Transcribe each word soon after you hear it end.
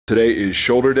Today is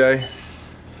shoulder day.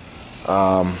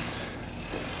 I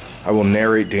will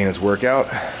narrate Dana's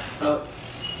workout.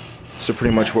 So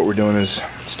pretty much what we're doing is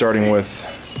starting with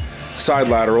side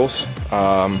laterals.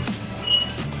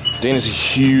 Dana's a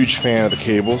huge fan of the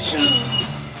cables.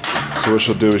 So what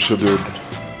she'll do is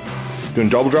doing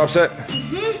double drop set.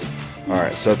 All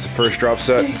right, so that's the first drop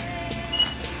set.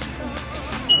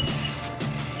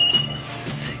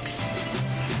 6,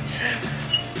 7,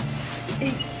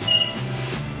 8,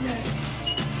 9,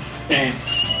 10.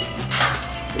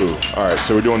 Ooh, all right,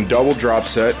 so we're doing double drop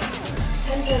set.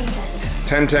 10, 10, 10.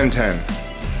 10, 10, 10.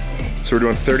 So we're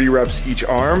doing 30 reps each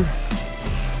arm.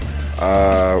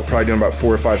 We're probably doing about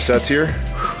 4 or 5 sets here.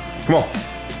 Come on.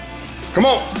 Come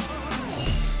on.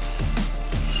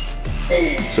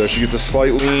 So she gets a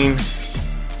slight lean,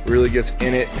 really gets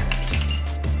in it,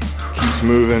 keeps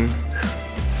moving.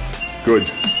 Good.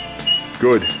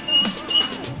 Good.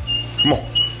 Come on.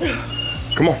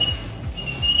 Come on.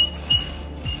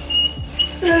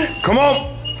 Come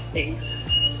on.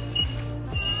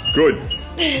 Good.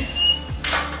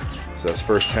 So that's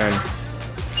first 10.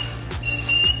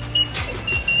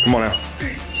 Come on now.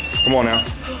 Come on now.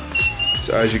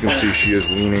 So as you can see, she is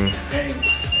leaning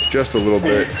just a little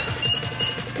bit.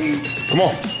 Come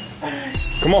on.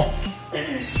 Come on.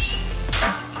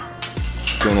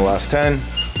 Doing the last 10.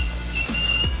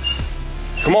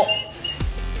 Come on.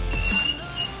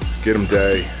 Get him,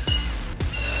 Day.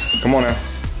 Come on now.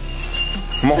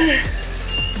 Come on.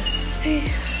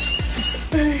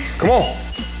 Come on.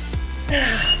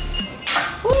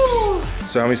 Woo.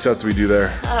 So how many sets do we do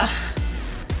there?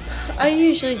 I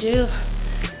usually do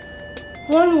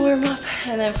 1 warm up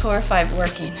and then 4 or 5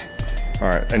 working. All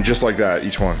right, and just like that,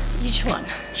 each one. Each one.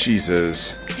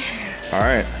 Jesus. All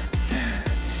right.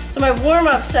 So my warm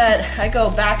up set, I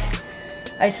go back,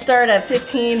 I start at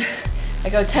 15, I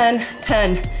go 10,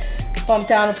 10, bump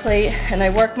down a plate, and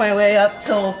I work my way up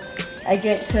till I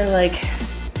get to like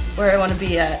where I want to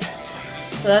be at.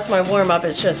 So that's my warm up.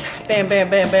 It's just bam, bam,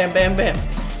 bam, bam, bam, bam.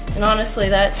 And honestly,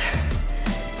 that's,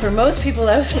 for most people,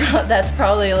 that's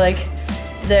probably like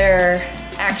their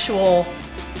actual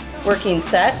working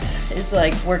sets, is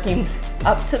like working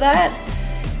up to that.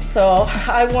 So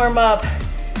I warm up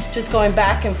just going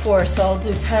back and forth. So I'll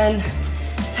do 10,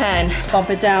 10, bump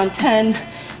it down, 10,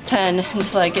 10,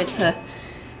 until I get to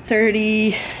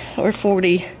 30 or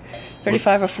 40,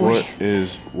 35 or 40.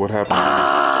 What happened?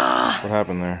 What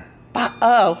happened there?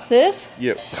 Oh, this?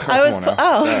 Yep.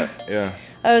 Yeah.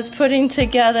 I was putting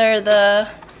together the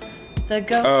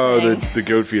goat thing. the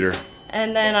goat feeder.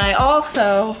 And then I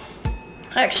also,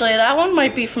 actually that one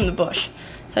might be from the bush.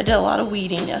 So I did a lot of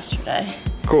weeding yesterday.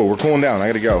 Cool, we're cooling down. I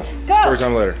gotta go. Go. Story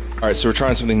time later. All right, so we're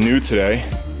trying something new today.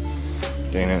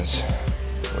 Dana's,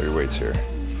 what are your weights here?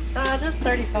 Just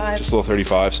 35. Just little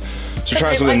 35s. So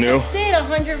trying something new. I did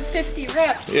 150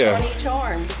 reps on each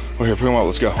arm. Well, here, put them up,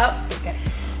 let's go. Oh, okay.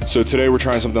 So today we're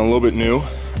trying something a little bit new.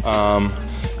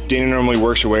 Dana normally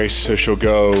works her way, so she'll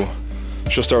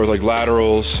start with like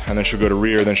laterals, and then she'll go to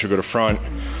rear, then she'll go to front.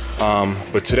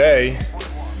 But today,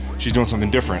 she's doing something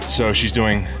different. So she's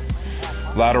doing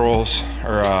laterals,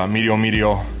 or medial,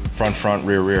 medial, front, front,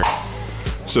 rear, rear.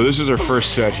 So this is her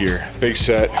first set here. Big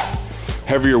set,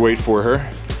 heavier weight for her.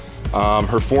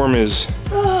 Her form is,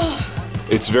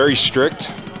 it's very strict,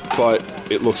 but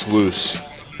it looks loose.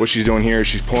 What she's doing here is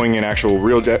she's pulling in actual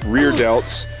rear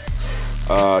delts.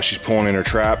 She's pulling in her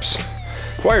traps.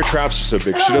 Why her traps are so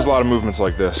big? She does a lot of movements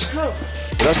like this. But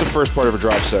that's the first part of her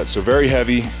drop set. So very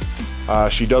heavy.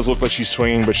 She does look like she's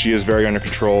swinging, but she is very under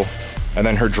control. And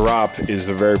then her drop is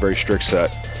the very, very strict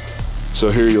set. So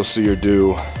here you'll see her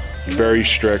do very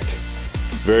strict,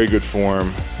 very good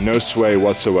form, no sway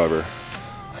whatsoever.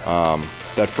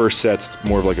 That first set's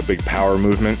more of like a big power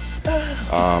movement.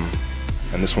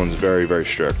 And this one's very, very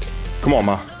strict. Come on,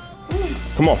 Ma.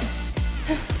 Come on.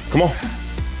 Come on.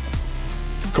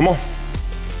 Come on.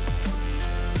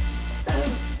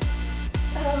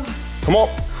 Come on.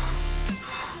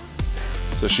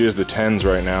 So she has the 10s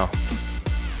right now.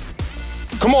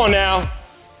 Come on now.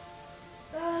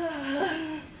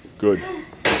 Good.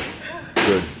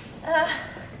 Good.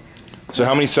 So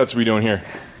how many sets are we doing here?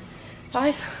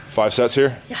 5. 5 sets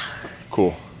here? Yeah.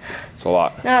 Cool. It's a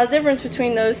lot. Now the difference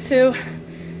between those two,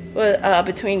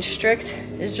 between strict,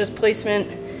 is just placement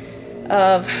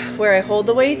of where I hold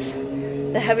the weights.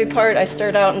 The heavy part, I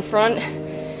start out in front,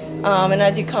 and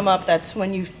as you come up, that's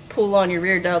when you pull on your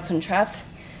rear delts and traps.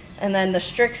 And then the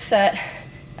strict set,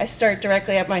 I start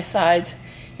directly at my sides,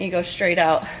 and you go straight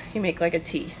out. You make like a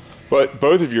T. But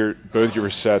both of your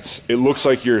sets, it looks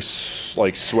like you're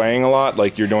like swaying a lot,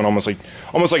 like you're doing almost like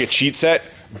a cheat set,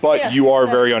 but Yeah, you are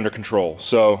exactly. very under control.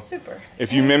 So Super.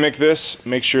 if you mimic this,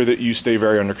 make sure that you stay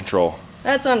very under control.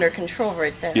 That's under control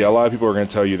right there. Yeah, a lot of people are going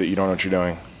to tell you that you don't know what you're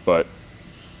doing, but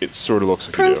it sort of looks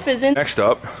like you Proof do. is in. Next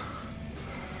up,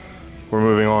 we're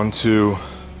moving on to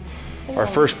our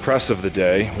first press of the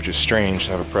day, which is strange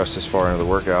to have a press this far into the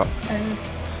workout. And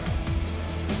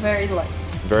very light.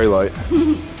 Very light.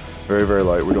 Very, very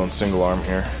light. We're doing single arm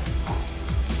here,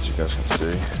 as you guys can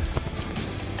see.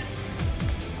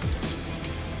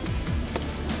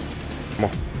 Come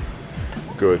on.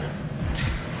 Good.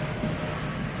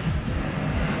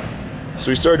 So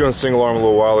we started doing single arm a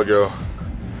little while ago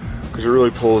because it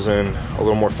really pulls in a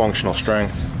little more functional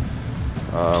strength.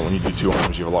 When you do two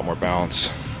arms, you have a lot more balance.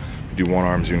 You do one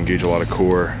arms, you engage a lot of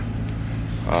core.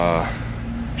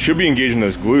 Should be engaging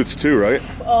those glutes too, right?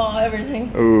 Oh,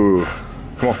 everything. Ooh.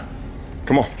 Come on.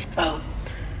 Come on. Oh.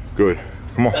 Good.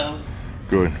 Come on. Oh.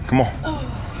 Good. Come on.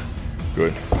 Oh.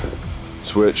 Good.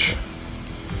 Switch.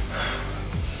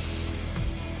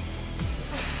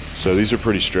 So these are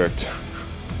pretty strict.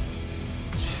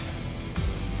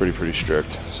 Pretty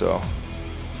strict. So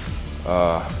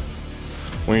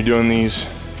when you're doing these,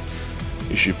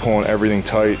 you should be pulling everything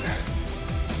tight.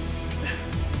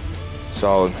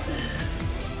 Solid.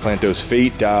 Plant those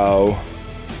feet down.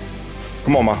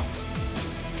 Come on, ma.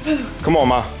 Come on,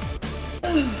 ma.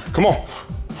 Come on.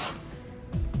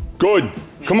 Good.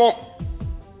 Come on.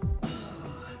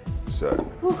 Set.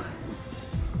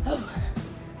 How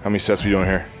many sets we doing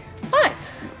here? 5.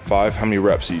 5? How many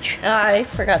reps each? I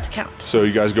forgot to count. So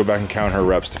you guys go back and count her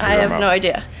reps to figure I them have out. no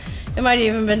idea. It might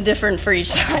even been different for each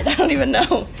side. I don't even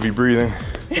know. Be breathing.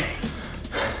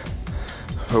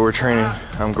 But we're training.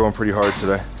 I'm going pretty hard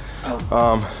today.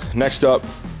 Next up,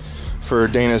 for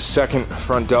Dana's second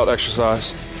front delt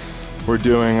exercise, we're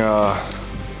doing a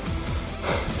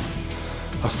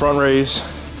front raise.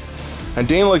 And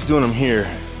Dana likes doing them here.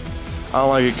 I don't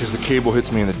like it because the cable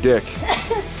hits me in the dick.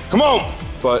 Come on!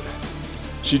 But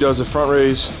she does a front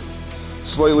raise,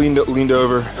 slightly leaned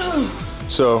over.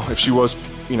 So if she was,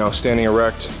 you know, standing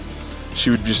erect, she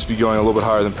would just be going a little bit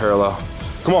higher than parallel.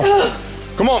 Come on,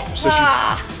 come on. So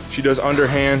she does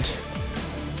underhand.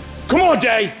 Come on,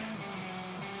 Day.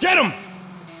 Get him.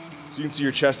 So you can see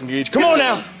your chest engaged. Come on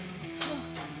now.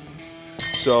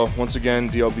 So once again,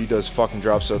 DLB does fucking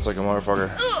drop sets like a motherfucker.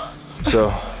 So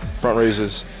front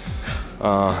raises,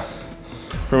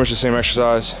 pretty much the same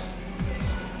exercise.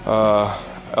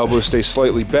 Elbows stay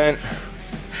slightly bent.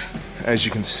 As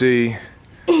you can see,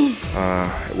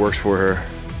 it works for her.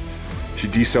 She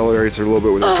decelerates her a little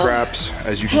bit with her traps,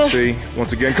 as you can see.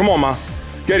 Once again, come on, ma.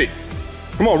 Get it.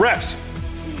 Come on, reps.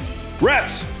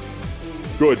 Reps.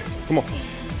 Good. Come on.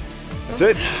 That's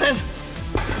it.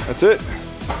 That's it.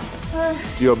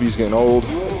 DLB's getting old.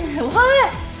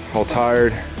 What? All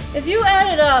tired. If you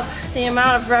added up the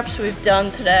amount of reps we've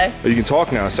done today. But you can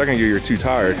talk now. A second ago, you're too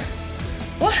tired.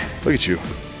 What? Look at you.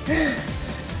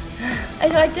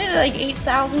 I did like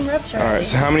 8,000 reps already. All right,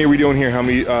 so how many are we doing here? How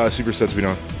many supersets are we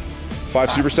doing? 5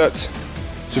 supersets?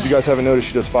 So if you guys haven't noticed,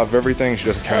 she does 5 of everything. She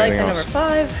doesn't count I like anything the else.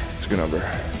 number 5. It's a good number.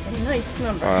 It's a nice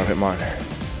number. I'll hit mine.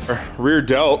 Rear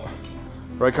delt.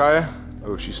 Right, Kaya?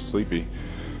 Oh, she's sleepy.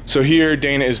 So here,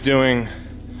 Dana is doing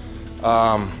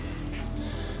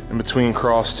in between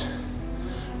crossed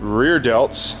rear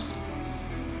delts.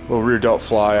 Little rear delt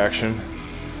fly action.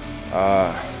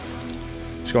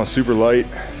 She's going super light,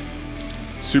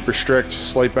 super strict,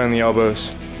 slight bend in the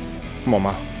elbows. Come on,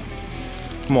 ma.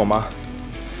 Come on, ma.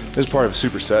 This is part of a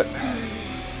superset.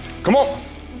 Come on.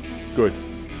 Good.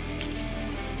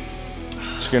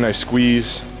 Just get a nice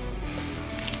squeeze.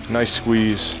 Nice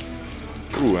squeeze.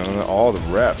 Ooh, and then all the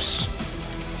reps.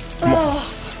 Come on.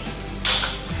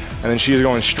 And then she's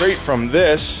going straight from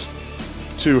this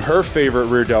to her favorite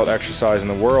rear delt exercise in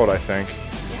the world, I think.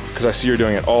 Because I see her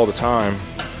doing it all the time.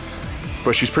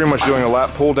 But she's pretty much doing a lat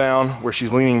pull down where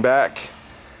she's leaning back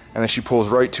and then she pulls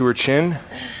right to her chin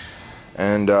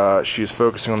and she's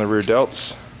focusing on the rear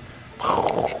delts.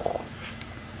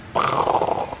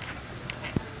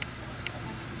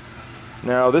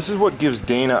 Now this is what gives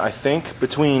Dana, I think,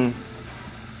 between,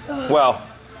 well,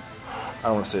 I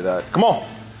don't want to say that. Come on.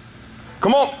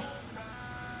 Come on.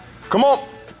 Come on.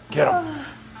 Get him.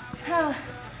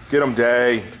 Get him,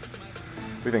 Day.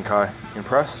 What do you think, Kai? You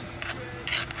impressed?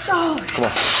 Oh, Come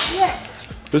on. yeah.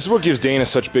 This is what gives Dana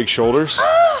such big shoulders.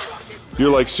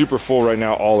 You're like super full right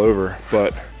now all over,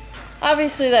 but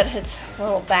Obviously that hits a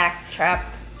little back trap,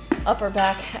 upper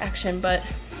back action, but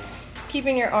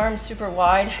keeping your arms super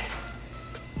wide,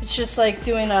 it's just like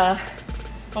doing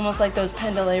almost like those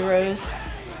pendulum rows,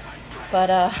 but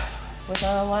with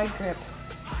a wide grip.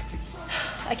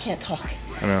 I can't talk.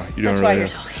 I know, you're doing That's really why you're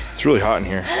good. talking. It's It's really hot in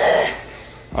here.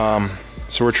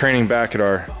 So we're training back at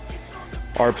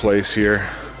our place here.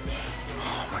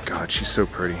 Oh my God, she's so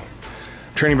pretty.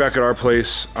 Training back at our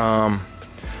place.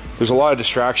 There's a lot of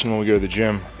distraction when we go to the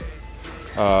gym,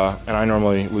 and I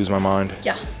normally lose my mind.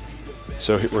 Yeah.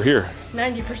 So we're here.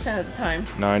 90% of the time.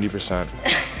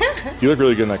 90%. You look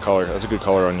really good in that color. That's a good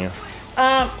color on you.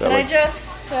 Can I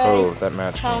just say Oh, that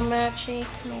match. how matchy.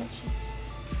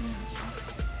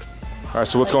 All right,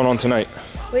 so what's going on tonight?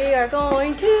 We are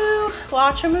going to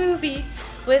watch a movie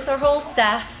with our whole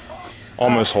staff.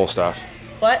 Almost whole staff.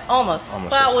 What? Almost.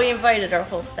 Almost Well, whole we invited our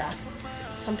whole staff.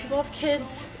 Some people have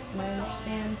kids, I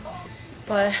understand.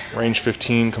 But Range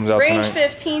 15 comes out Range tonight.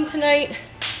 15 tonight.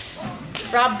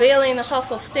 Rob Bailey and the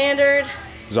Hustle Standard.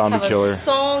 Zombie have Killer. A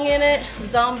song in it,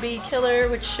 Zombie Killer,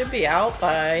 which should be out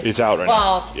by. It's out right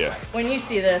now. now. Yeah. When you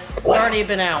see this, it's already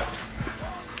been out.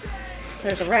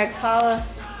 There's a Rags Holla.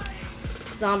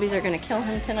 Zombies are gonna kill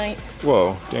him tonight.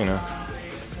 Whoa, Dana.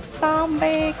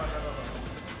 Zombie.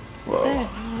 Whoa.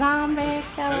 Zombie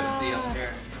Killer.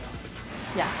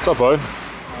 Yeah. What's up, bud?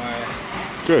 Alright.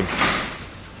 Good.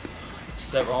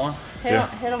 Is that rolling? Hit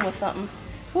him with something.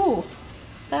 Ooh,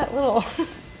 that little.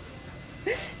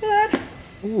 Look at that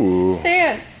Ooh.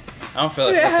 stance. I don't feel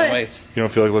like Yeah. lifting weights. You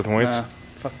don't feel like lifting weights? Nah,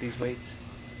 fuck these weights.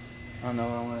 I don't know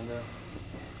what I want to do.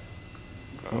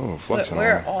 Oh, flexing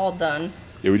We're on. all done.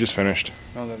 Yeah, we just finished.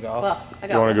 You want to go golf? Well, I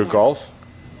got You want to one go more. golf?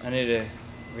 I need to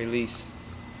release.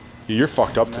 Yeah, you're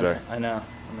fucked up today. I know.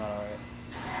 I'm not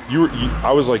alright.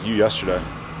 I was like you yesterday.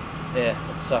 Yeah,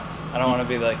 it sucks. I don't want to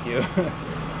be like you.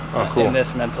 Oh, cool. In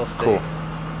this mental state. Cool.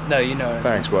 No, you know it.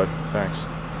 Thanks, bud. Thanks.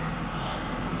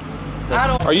 I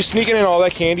don't. Are you sneaking in all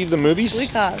that candy to the movies? We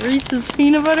got Reese's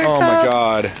peanut butter Oh cups. my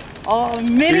God. Oh,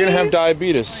 minis. You're gonna have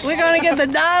diabetes. We're gonna get the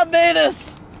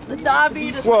diabetes. The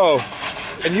diabetes. Whoa.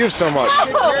 And you have so much.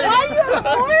 Oh, why do you have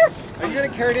more? Are you gonna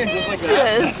carry it in just like that?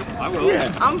 Yes. I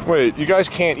will. Wait, you guys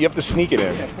can't. You have to sneak it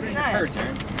in. You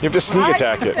have to sneak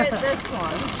attack it. Fit this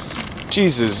one.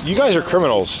 Jesus, you guys are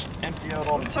criminals. Empty out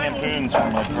all the tampons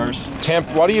from my purse.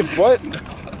 Why do you, what?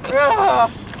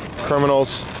 Ugh.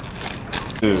 Criminals.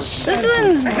 This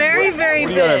one's very, very What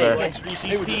do you got in big. there?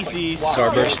 Reese's Pieces.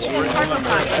 Starburst.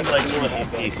 I like Reese's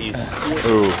Pieces.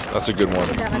 Ooh, that's a good one.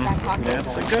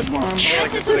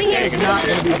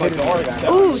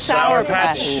 Ooh, Sour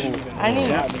Patch. I need.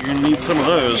 You're gonna need some of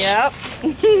those. Yep.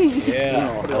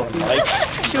 Yeah.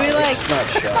 Should we like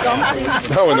dump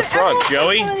No, in the front.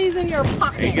 Joey, some of these in your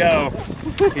pocket? there you go.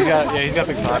 He's got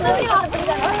big pockets.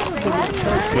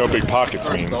 You know what big pockets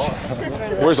means.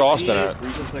 Where's Austin at?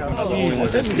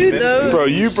 Let's do those. Bro,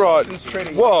 you brought,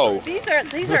 whoa,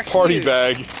 These are party huge.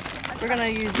 bag. We're gonna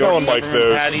use. No one likes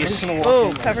those. Patties.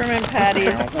 Oh, peppermint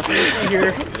patties.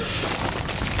 Here.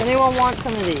 Anyone want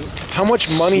some of these? How much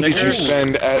money did you Snickers.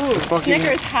 spend at Ooh, the fucking...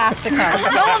 Snickers half the cup.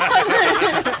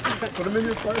 Put them in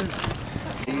your purse.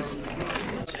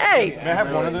 Hey,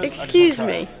 excuse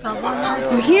me.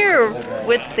 I'm here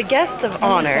with the guest of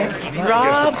honor,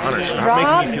 Rob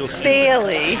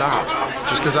Bailey. Stop.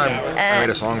 Just because I made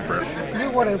a song for it.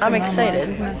 I'm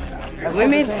excited.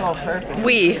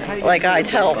 Like I'd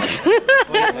helped.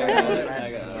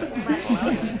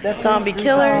 Zombie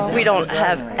Killer. We don't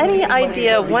have any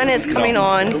idea when it's coming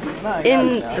on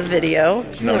in the video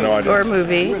No idea. or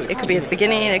movie. It could be at the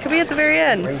beginning, it could be at the very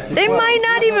end. They might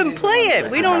not even play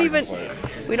it. We don't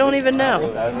even know.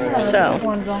 So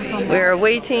we're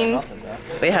waiting.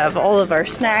 We have all of our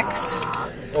snacks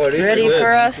ready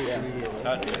for us.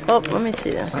 Oh, let me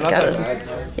see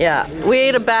that. Yeah, we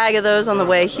ate a bag of those on the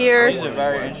way here. These are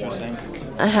very interesting.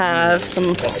 I have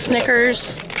some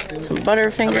Snickers, some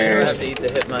Butterfingers, To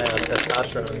hit my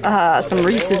testosterone. some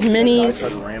Reese's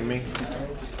Minis.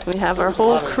 We have our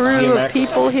whole crew of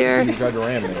people here.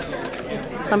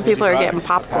 Some people are getting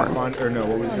popcorn.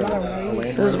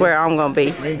 This is where I'm gonna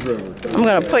be. I'm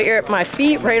gonna put my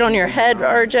feet right on your head,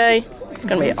 RJ. It's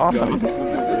gonna be awesome.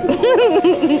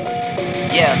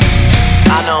 Yeah,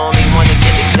 I'm the only one to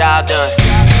get the job done.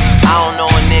 I don't know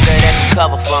a nigga that can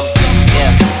cover for me.